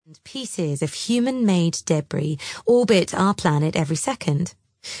Pieces of human-made debris orbit our planet every second,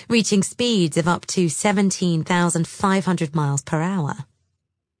 reaching speeds of up to 17,500 miles per hour.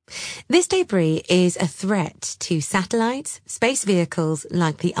 This debris is a threat to satellites, space vehicles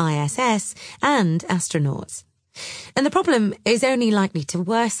like the ISS, and astronauts. And the problem is only likely to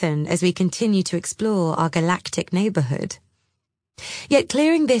worsen as we continue to explore our galactic neighborhood. Yet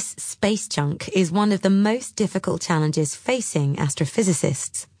clearing this space junk is one of the most difficult challenges facing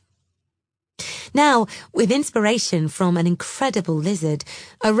astrophysicists. Now, with inspiration from an incredible lizard,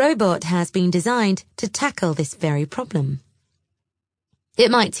 a robot has been designed to tackle this very problem.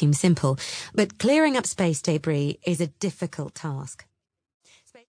 It might seem simple, but clearing up space debris is a difficult task.